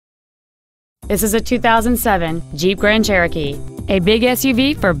This is a 2007 Jeep Grand Cherokee, a big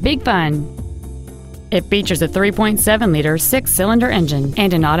SUV for big fun. It features a 3.7-liter six-cylinder engine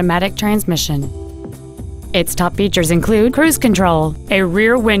and an automatic transmission. Its top features include cruise control, a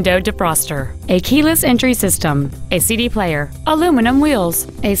rear window defroster, a keyless entry system, a CD player, aluminum wheels,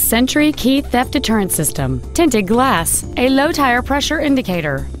 a Sentry key theft deterrent system, tinted glass, a low tire pressure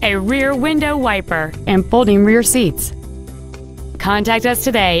indicator, a rear window wiper, and folding rear seats. Contact us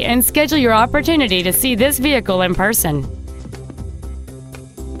today and schedule your opportunity to see this vehicle in person.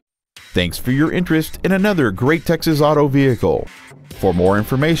 Thanks for your interest in another great Texas Auto vehicle. For more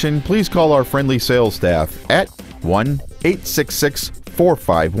information, please call our friendly sales staff at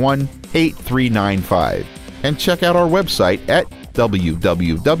 1-866-451-8395 and check out our website at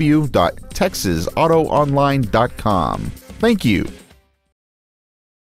www.texasautoonline.com. Thank you.